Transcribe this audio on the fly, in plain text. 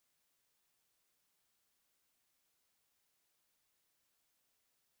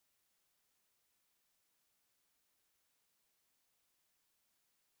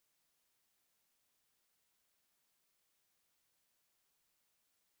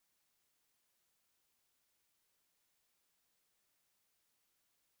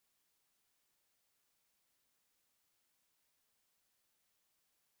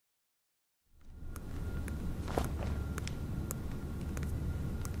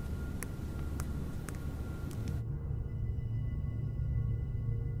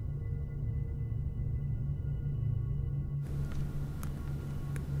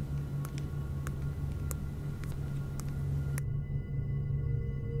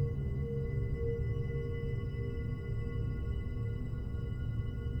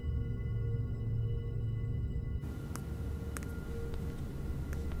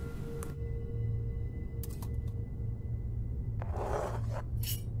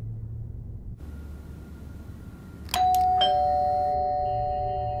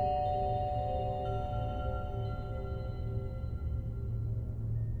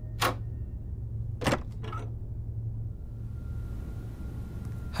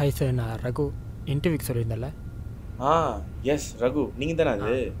Hi sir, நான் ரகு இன்டர்வியூக்கு சொல்லியிருந்தேன்ல. S Raghu, நீங்கள் தானே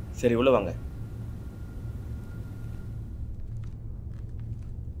அது? சரி, உள்ள வாங்க.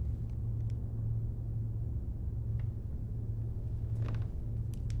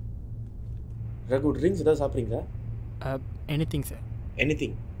 ரகு, ட்ரிங்க்ஸ் ஏதாவது சாப்பிட்றீங்களா? Anything sir.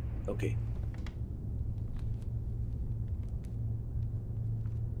 Anything, okay.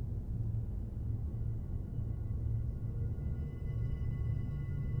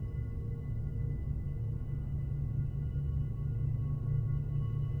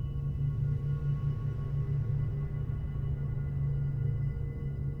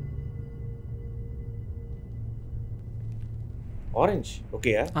 Orange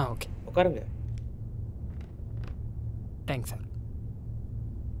ஓகேயா? ஓகே, உட்காருங்க. Thanks sir.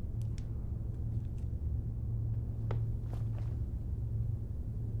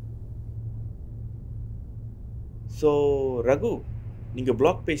 ஸோ ரகு, நீங்கள்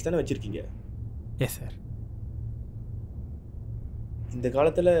பிளாக் பேஜ் தானே வச்சுருக்கீங்க? Yes sir. இந்த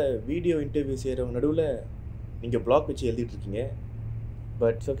காலத்தில் வீடியோ இன்டர்வியூ செய்கிறவங்க நடுவில் நீங்கள் பிளாக் வச்சு எழுதிட்டுருக்கீங்க.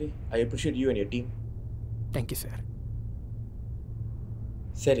 But okay, I appreciate you and your team. Thank you sir.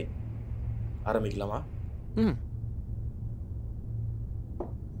 சரி, ஆரம்பிக்கலாமா?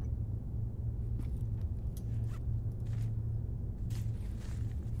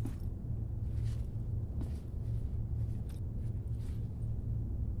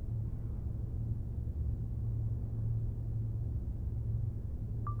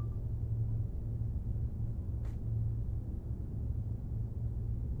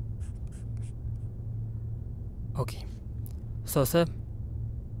 ஓகே. ஸோ சார்,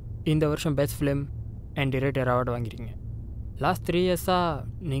 இந்த வருஷம் best film and director award வாங்கியிருக்கீங்க. லாஸ்ட் 3 இயர்ஸாக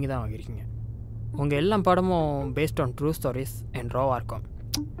நீங்கள் தான் வாங்கியிருக்கீங்க. உங்கள் எல்லா படமும் based on true stories and ராவாக இருக்கும்.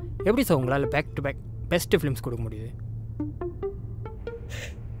 எப்படி சார் உங்களால் back to back best films கொடுக்க முடியுது?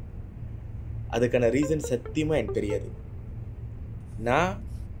 அதுக்கான ரீசன் சத்தியமாக எனக்கு தெரியாது. நான்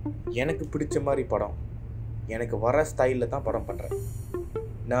எனக்கு பிடிச்ச மாதிரி படம், எனக்கு வர ஸ்டைலில் தான் படம் பண்ணுறேன்.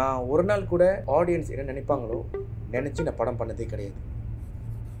 நான் ஒரு நாள் கூட ஆடியன்ஸ் என்ன நினைப்பாங்களோ நினச்சி நான் படம் பண்ணதே கிடையாது.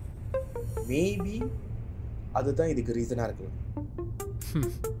 மேபி அதுதான் இதுக்கு ரீசனாக இருக்கலாம்.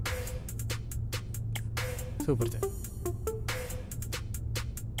 Super sir.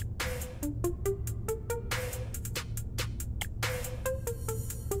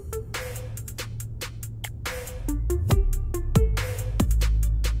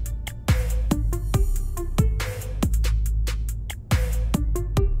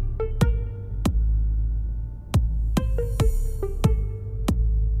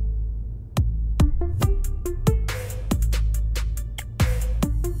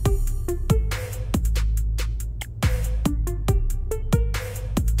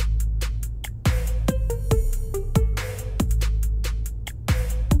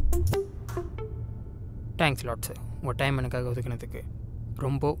 Thanks lot sir. உங்கள் டைம் எனக்காக ஒதுக்கினதுக்கு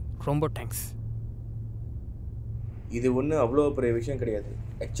ரொம்ப ரொம்ப தேங்க்ஸ். இது ஒன்றும் அவ்வளோ பெரிய விஷயம் கிடையாது.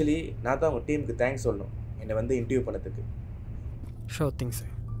 ஆக்சுவலி நான் தான் உங்கள் டீமுக்கு தேங்க்ஸ் சொல்லணும், என்னை வந்து இன்டர்வியூ பண்ணதுக்கு. Show think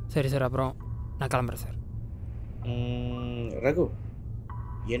sir. சரி சார், அப்புறம் நான் கிளம்புறேன் சார். ரகு,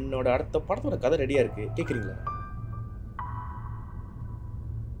 என்னோட அடுத்த படத்தோட கதை ரெடியாக இருக்குது, கேட்குறீங்களா?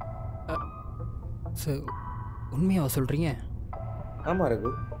 சார், உண்மையாக சொல்கிறீங்க? ஆமாம்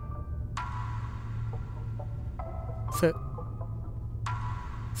ரகு. சார்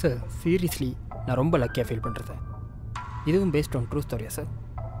சார், சீரியஸ்லி நான் ரொம்ப லக்கியாக ஃபீல் பண்ணுறேன் சார். இதுவும் பேஸ்ட் ஆன் ட்ரூ ஸ்டோரியா சார்?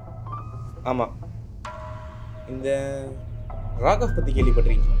 ஆமாம். இந்த ராகவ் பற்றி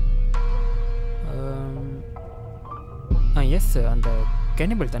கேள்விப்பட்டிருக்கீங்களா? எஸ் சார், அந்த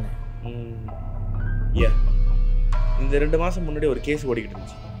கேனிபல் தானே? இந்த 2 மாதம் முன்னாடி ஒரு கேஸ் ஓடிக்கிட்டு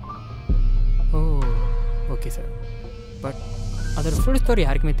இருந்துச்சு. ஓ ஓகே சார். பட் அதோட ஃபுல் ஸ்டோரி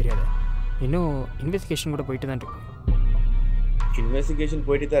யாருக்குமே தெரியாது. இன்னும் இன்வெஸ்டிகேஷன் கூட போயிட்டு தான் இருக்கு. இன்வெஸ்டிகேஷன்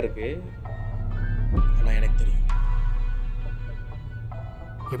போயிட்டு தான் இருக்கு, ஆனால் எனக்கு தெரியும்.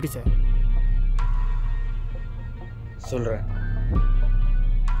 எப்படி சார்? சொல்கிறேன்.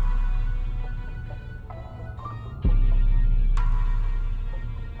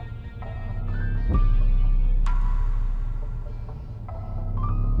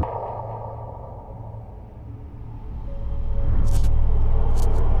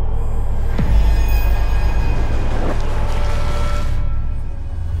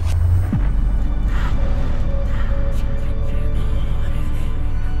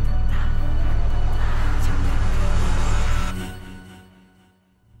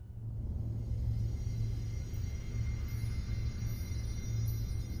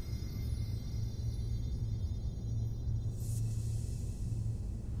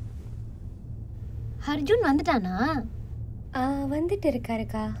 அர்ஜுன் வந்துட்டானா? வந்துட்டு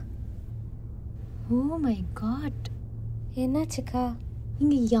இருக்காருக்கா. Oh my God, என்னாச்சுக்கா?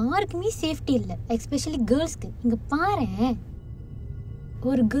 இங்கே யாருக்குமே சேஃப்டி இல்லை, எஸ்பெஷலி கேர்ள்ஸ்க்கு. இங்கே பாரு,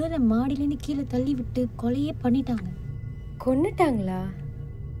 ஒரு கேர்ளை மாடியிலேருந்து கீழே தள்ளி விட்டு கொலையே பண்ணிட்டாங்க. கொன்னுட்டாங்களா?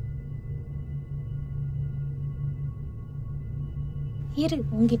 இரு,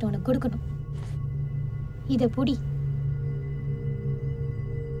 உங்ககிட்ட உனக்கு கொடுக்கணும். இதை பொடி.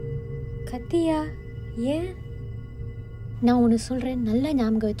 கத்தியா? ஏன்? நான் உன்னை சொல்கிறேன், நல்லா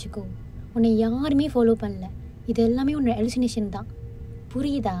ஞாபகம் வச்சுக்கோ. உன்னை யாருமே ஃபாலோ பண்ணல, இது எல்லாமே உன்னோட ஹலுசினேஷன் தான்.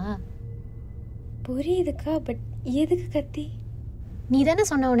 புரியுதா? புரியுதுக்கா, பட் எதுக்கு கத்தி? நீ தானே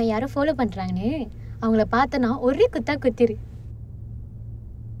சொன்ன உன்னை யாரோ ஃபாலோ பண்ணுறாங்கன்னு. அவங்கள பார்த்தனா ஒரே குத்தா குத்திரு.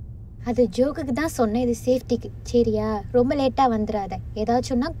 அது ஜோக்குக்கு தான் சொன்னேன், இது சேஃப்டிக்கு. சரியா? ரொம்ப லேட்டாக வந்துடாத.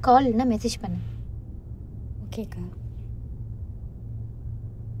 ஏதாச்சும்னா கால் இல்லைன்னா மெசேஜ் பண்ணு. ஓகேக்கா.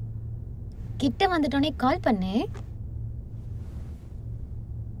 கிட்ட வந்துட்டோன்னே கால் பண்ணு.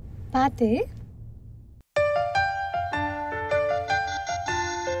 பார்த்து.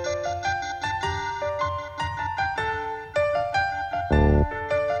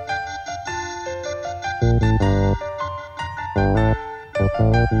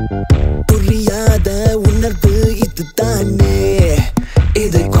 புரியாத உணர்வு இது தானே,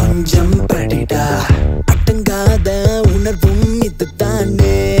 இதை கொஞ்சம் படிடா. அடங்காத உணர்வும் இது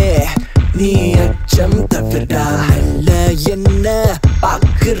தானே, நீ அச்சம் தவிரா. அல்ல என்ன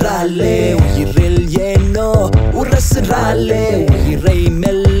பார்க்கிறாளே, உயிரில் ஏனோ உரசுறாளே, உயிரை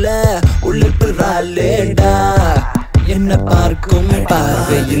மெல்ல உழுப்புறாளேடா. என்ன பார்க்கும்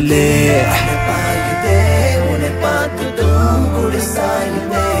பார்வையிலே உன்னை பார்த்ததும்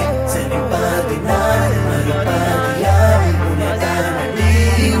குடிசாயுதே. சரி பாதி நாள் மறுபாதியாய் உன்னை தானடி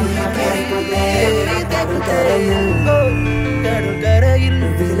உனக்கே. கடற்கரையில்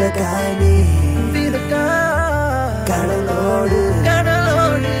விலகானே விலகா, கடலோடு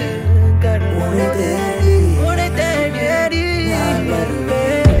கடலோடு உன்னை தேடி உன்னை தேடி நான்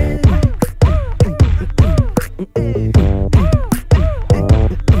வருவேன்.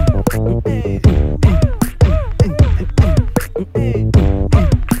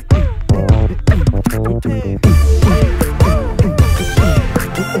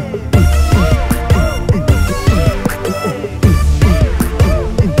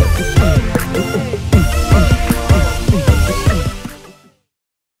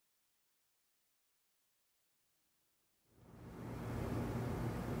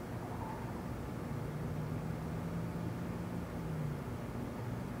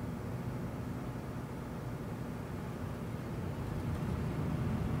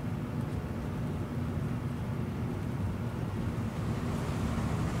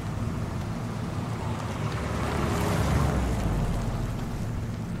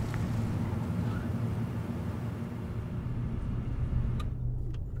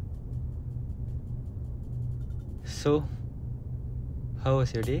 So, how was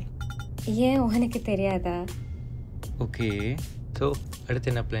your day? ஏன் உனக்கு தெரியாதா? Okay. So, அடுத்து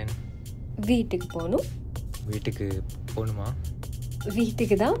என்ன பிளான்? வீட்டுக்கு போகணும். வீட்டுக்கு போகணுமா?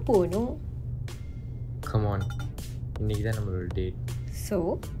 வீட்டுக்கு தான் போகணும். Come on. இன்னைக்கு தான் நம்மளோட டேட்.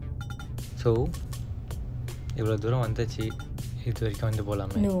 So, இவ்வளோ தூரம் வந்தாச்சு, இது வரைக்கும் வந்து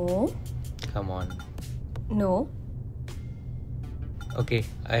போகலாமே. No. Come on. No. Okay,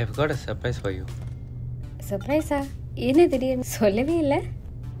 I have got a surprise for you. சர்ப்ரைஸா? என்ன திடீர்னு சொல்லவே இல்லை?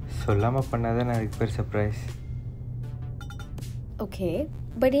 சொல்லாமல் பண்ணாதான் எனக்கு பேர் சர்ப்ரைஸ். ஓகே,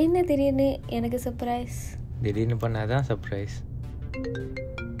 பட் என்ன திடீர்னு எனக்கு சர்ப்ரைஸ்? திடீர்னு பண்ணாதான் சர்ப்ரைஸ்.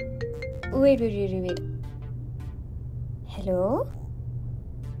 வெயிட். ஹலோ,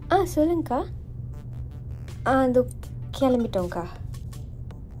 சொல்லுங்கக்கா. அந்த கிளம்பிட்டோங்க்கா.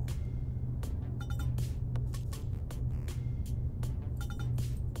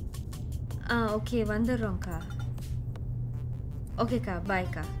 ஓகே, வந்துடுறோங்க்கா. ஓகேக்கா,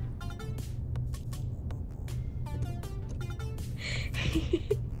 பாய்க்கா.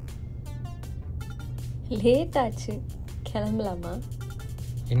 லேட் ஆச்சு, கிளம்பலாமா?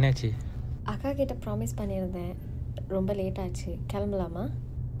 என்னாச்சு? அக்கா கிட்ட ப்ராமிஸ் பண்ணியிருந்தேன், ரொம்ப லேட் ஆச்சு, கிளம்பலாமா?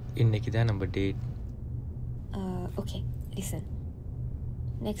 இன்னைக்கு தான் நம்ம date. Okay, listen.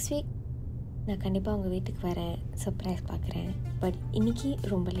 Next week நான் கண்டிப்பாக உங்கள் வீட்டுக்கு வரேன், சர்ப்ரைஸ் பார்க்குறேன். பட் இன்னைக்கு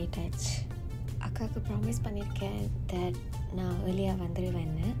ரொம்ப லேட் ஆயிடுச்சு. அக்காவுக்கு ப்ராமிஸ் பண்ணியிருக்கேன் தட் நான் வெளியே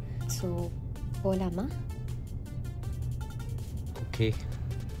வந்துடுவேன்னு. ஸோ போகலாமா? ஓகே.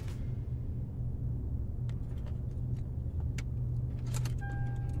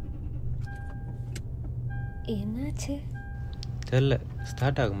 என்னாச்சு? தெரில,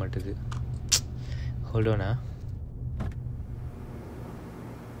 ஸ்டார்ட் ஆக மாட்டேது. ஹோல்டோனா.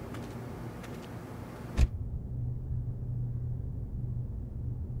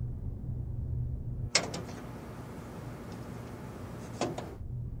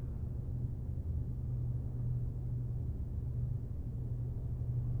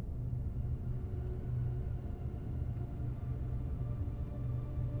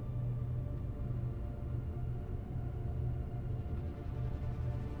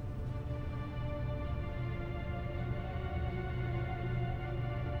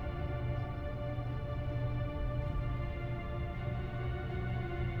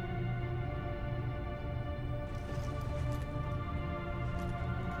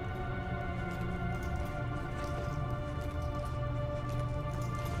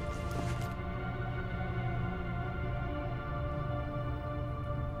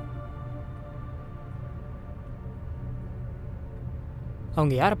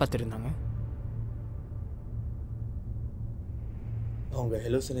 அவங்க யாரை பார்த்துருந்தாங்க? அவங்க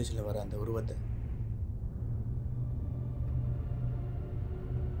ஹெலோசினேஷனில் வர அந்த உருவத்தை.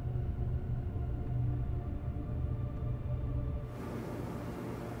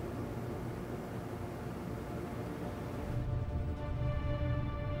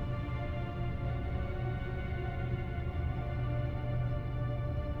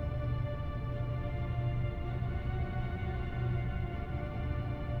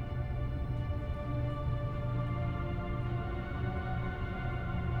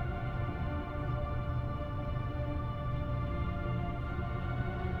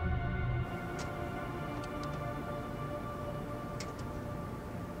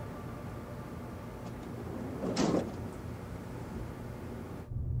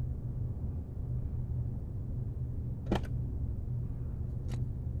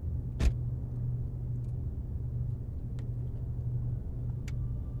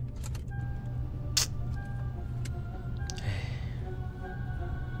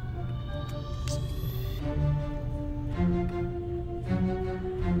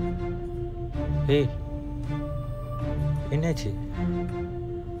 ஏய், என்னாச்சு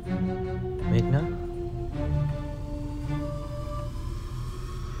மேக்னா?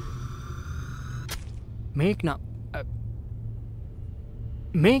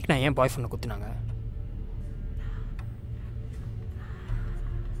 மேக்னா ஏன் பாய் ஃப்ரெண்டை குத்துனாங்க?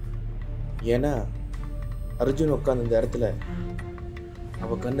 ஏன்னா அர்ஜுன் உட்காந்து இந்த இடத்துல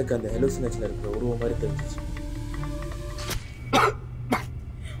அவள் கண்ணுக்கு அந்த ஹெலோசினேஷனில் இருக்கிற உருவம் மாதிரி தெரிஞ்சிச்சு.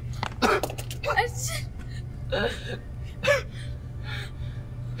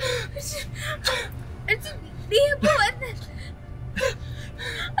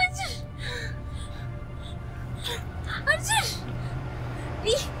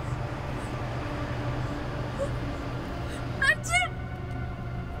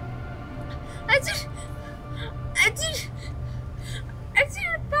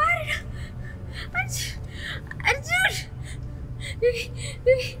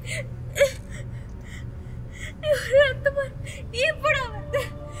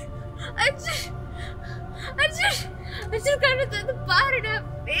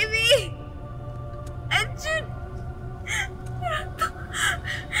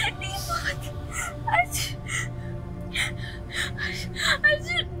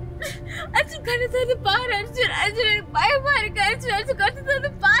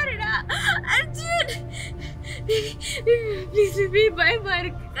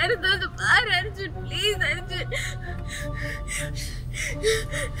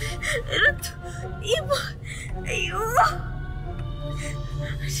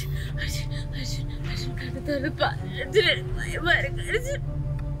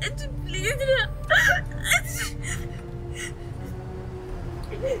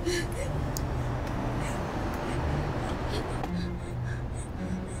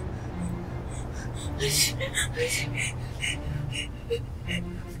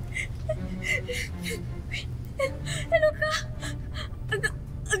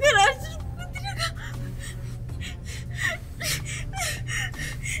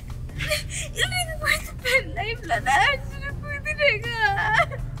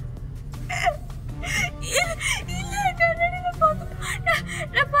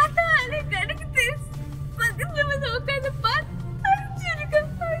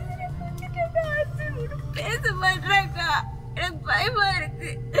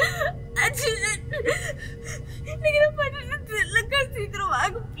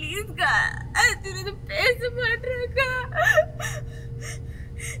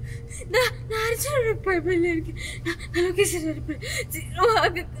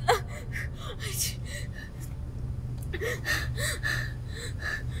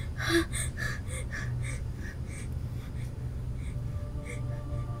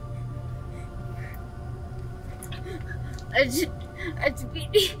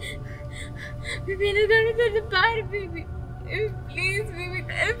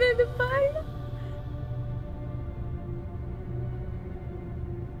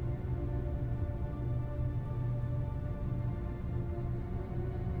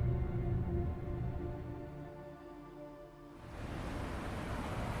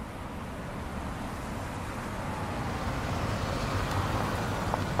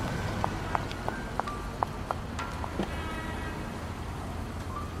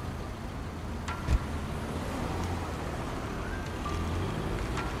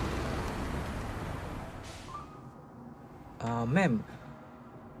 மேம்,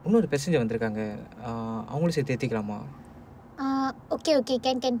 இன்னொரு பேசஞ்சர் வந்திருக்காங்க, அவங்களும் சேர்த்து ஏற்றிக்கலாமா? Okay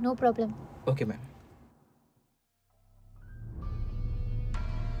can no problem. Okay ma'am.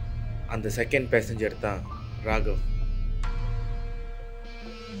 அந்த செகண்ட் பேசஞ்சர் தான் ராகவ்.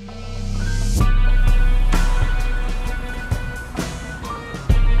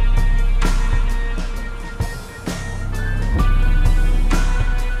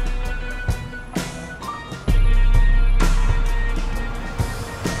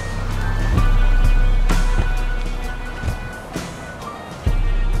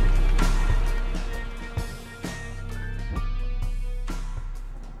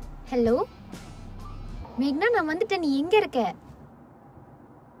 ஹலோ மேக்னா, நான் வந்துட்டேன். நீ எங்க இருக்க?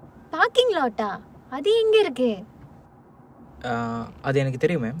 பார்க்கிங் லாட்டா? அது எங்க இருக்கு? அது எனக்கு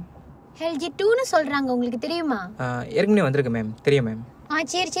தெரியும் மேம். ஹெல்ஜி 2ன்னு சொல்றாங்க, உங்களுக்கு தெரியுமா? ஏற்கனவே வந்திருக்கு மேம், தெரியும் மேம்.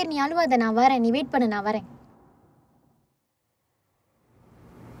 சரி சரி, நீ அழுவாத, நான் வரேன். நீ வெயிட் பண்ணு, நான் வரேன்.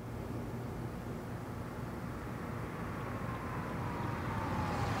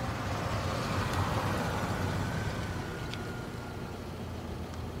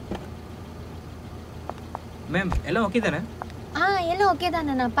 மேம் எல்லாம் ஓகே தானே? எல்லாம் ஓகே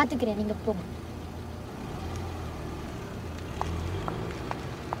தானே, நான் பார்த்துக்கிறேன், நீங்கள் போங்க.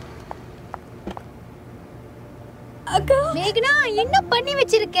 அக்கா மேகனா, என்ன பண்ணி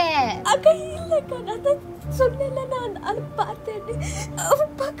வச்சிருக்க? அக்கா இல்லக்கா, நான் தான் சொன்னேன்ல, நான் அதை பார்த்தேன்.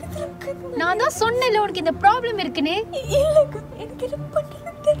 அவன் பக்கத்துல நான் தான் சொன்னேன்ல உனக்கு இந்த ப்ராப்ளம் இருக்குன்னு. இல்லக்கா, எனக்கு என்ன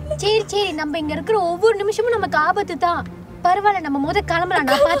பண்றதுன்னு தெரியல. சரி சரி, நம்ம இங்க இருக்கிற ஒவ்வொரு நிமிஷமும் நமக்கு ஆபத்து தான். பரவாயில்ல, நம்ம முத கிளம்பலாம்,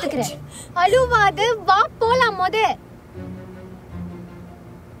 நான் பாத்துக்கிறேன். அழுவாது, வா போலாம்.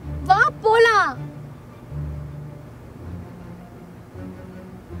 வா போலாம்.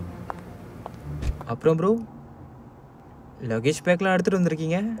 அப்புறம் ப்ரோ, லக்கேஜ் பேக்லாம் எடுத்துகிட்டு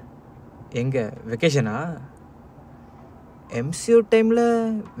வந்திருக்கீங்க. எங்கே வெக்கேஷனா? எம்சியூ டைமில்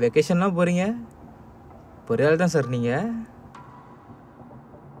வெக்கேஷன்லாம் போகிறீங்க? பொறியால் தான் சார் நீங்கள்.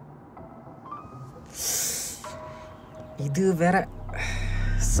 இது வேற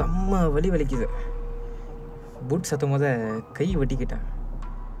செம்ம வலிக்குது. பூட் சத்தம் போத கை வெட்டிக்கிட்டேன்.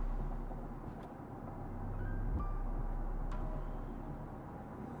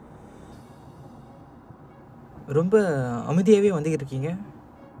 ரொம்ப அமைதியாகவே வந்துக்கிட்டு இருக்கீங்க.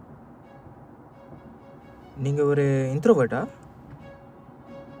 நீங்கள் ஒரு இன்ட்ரோவர்ட்டா?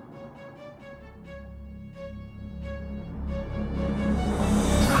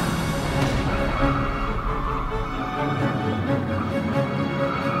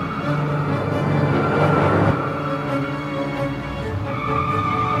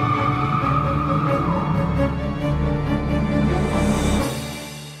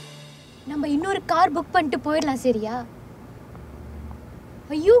 கார் புக் பண்ணிட்டு போயிடலாம், சரியா?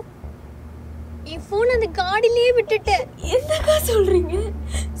 ஐயோ, என் ஃபோன் அந்த காடிலேயே விட்டுட்டேன். என்னக்கா சொல்றீங்க?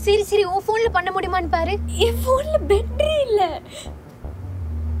 சரி சரி, உன் ஃபோன்ல பண்ண முடியுமான்னு பாரு. என் ஃபோன்ல பேட்டரி இல்ல.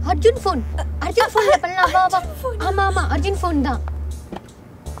 அர்ஜுன் ஃபோன்ல பண்ணலாம். வா வா. ஆமா அர்ஜுன் ஃபோன் தான்.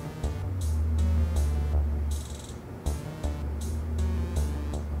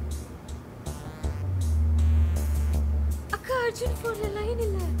 அக்கா, அர்ஜுன் ஃபோன்ல லைன்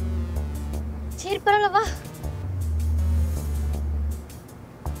இல்ல. சரி பரவாயில்ல, வா.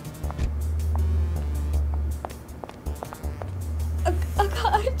 அக்கா,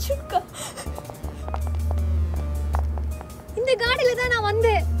 அர்ஜுன்கா இந்த காடில தான் நான்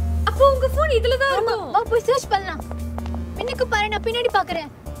வந்தேன். அப்போ உங்க ஃபோன் இதுல தான் இருக்கும். வா போய் சர்ச் பண்ணலாம். பின்னுக்கு பாரு, நான் பின்னாடி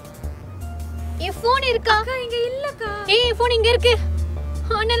பாக்குறேன். என் ஃபோன் இருக்கா? அக்கா, இங்க இல்லக்கா. என் ஃபோன் இங்க இருக்கு.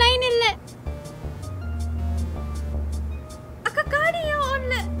 ஆன லைன் இல்ல. அக்கா, காடி ஏன்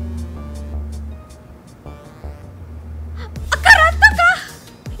ஆன்ல? அக்கா, ரத்தக்கா.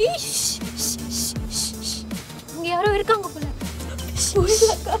 இங்க யாரோ இருக்காங்க போல.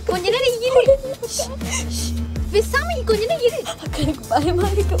 கொஞ்ச நேரம் இரு. விசாமி, கொஞ்ச நேரம் இரு. அக்கா, எனக்கு பயமா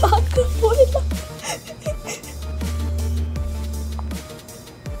இருக்கு. வாக்கு போயிடலாம்.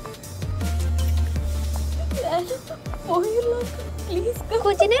 போயிடலாம் ப்ளீஸ்.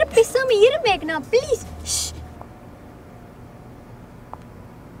 கொஞ்ச நேரம் பேசாம இரு மேக்னா, ப்ளீஸ்.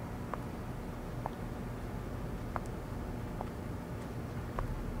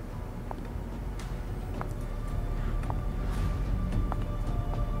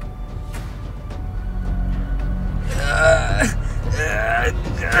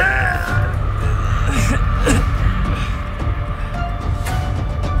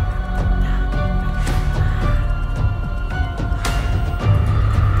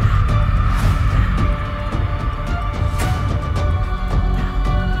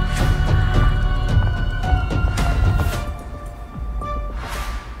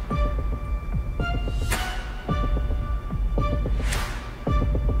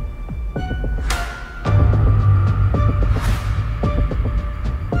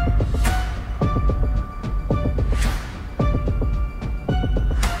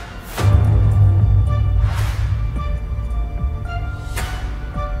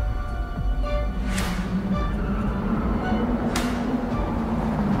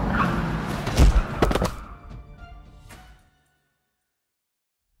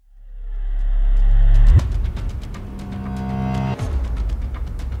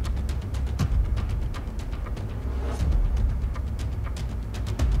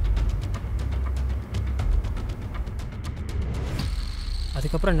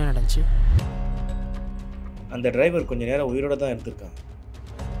 அதுக்கப்புறம் என்ன நடந்துச்சு? அந்த டிரைவர் கொஞ்சம் நேரம் உயிரோடு தான் எடுத்திருக்கான்.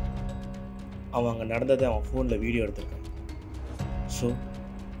 அவன் அங்கே நடந்ததை அவன் ஃபோனில் வீடியோ எடுத்திருக்கான். ஸோ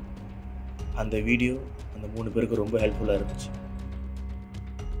அந்த வீடியோ அந்த 3 பேருக்கு ரொம்ப ஹெல்ப்ஃபுல்லாக இருந்துச்சு.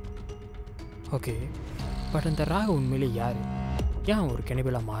 ஓகே, பட் அந்த ராகு உண்மையிலே யார்? ஏன் ஒரு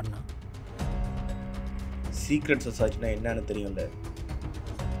கெனிபிளாக மாறினா? சீக்ரெட் சொசைட்டினா என்னன்னு தெரியும்ல?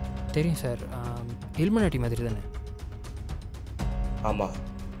 தெரியும் சார். இல்மனாட்டி மாதிரி தானே? ஆமாம்,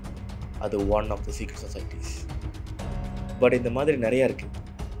 அது one of the secret societies. But இந்த மாதிரி நிறையா இருக்குது.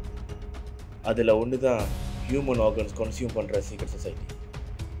 அதில் ஒன்று தான் ஹியூமன் ஆர்கன்ஸ் கன்சியூம் பண்ணுற சீக்ரெட் சொசைட்டி.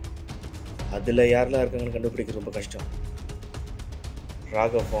 அதில் யாரெல்லாம் இருக்காங்கன்னு கண்டுபிடிக்க ரொம்ப கஷ்டம்.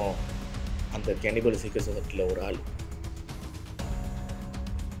 ராகவம் அந்த கேனிபல் சீக்ரெட் சொசைட்டியில் ஒரு ஆள்.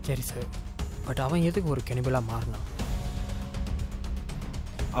 சரி சார், பட் அவன் எதுக்கு ஒரு கெனிபிளாக மாறினான்?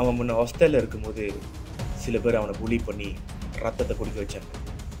 அவன் முன்ன ஹாஸ்டலில் இருக்கும்போது சில பேர் அவனை புலி பண்ணி ரத்தத்தை குடிக்க வச்சாங்க.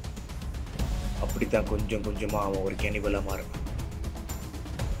 அப்படித்தான் கொஞ்சம் கொஞ்சமாக அவன் ஒரு கேனிபலாக மாறினான்.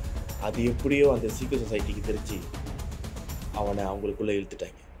 அது எப்படியோ அந்த சீக்ரெட் சொசைட்டிக்கு தெரிஞ்சு அவனை அவங்களுக்குள்ளே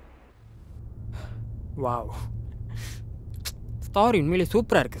இழுத்துட்டாங்க. வாவ், ஸ்டோரி உண்மையிலே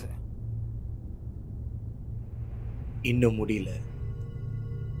சூப்பராக இருக்குது சார். இன்னும் முடியல.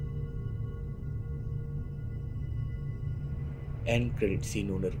 எண்ட் கிரெடிட்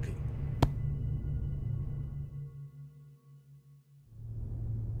சீன் ஒன்று இருக்கு.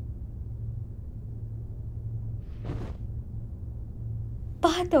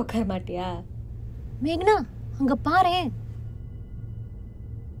 பார்த்து உட்கார மாட்டியா? மேகனா, அங்க பாரு.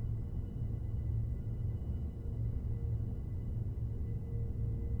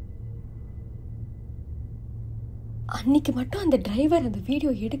 அன்னைக்கு மட்டும் அந்த டிரைவர் அந்த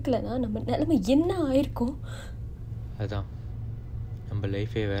வீடியோ எடுக்கலைன்னா நம்ம நிலைமை என்ன ஆயிருக்கும்? அதான் நம்ம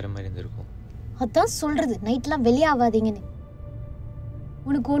லைஃபே வேறு மாதிரி இருந்திருக்கும். அதான் சொல்றது, நைட்லாம் வெளியே ஆகாதீங்கன்னு.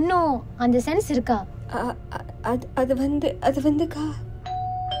 உனக்கு ஒன்றும் அந்த சென்ஸ் இருக்கா? அது வந்துக்கா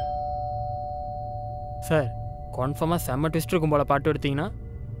சார், கன்ஃபார்மாக செம்ம ட்விஸ்ட் இருக்கும் போல் பாட்டு எடுத்தீங்கன்னா.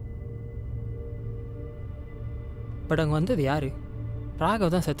 பட் அங்கே வந்தது யார்?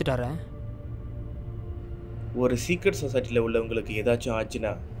 ராகவ் தான் செத்துட்டாரேன். ஒரு சீக்ரெட் சொசைட்டியில் உள்ளவங்களுக்கு ஏதாச்சும்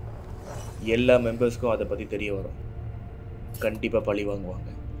ஆச்சுன்னா எல்லா மெம்பர்ஸ்க்கும் அதை பற்றி தெரிய வரும். கண்டிப்பாக பழி வாங்குவாங்க.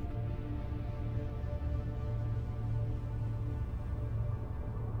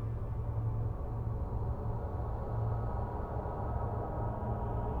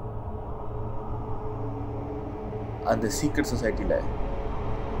 அந்த சீக்ரெட் சொசைட்டியில்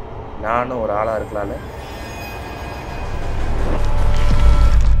நானும் ஒரு ஆளாக இருக்கலாம்ல.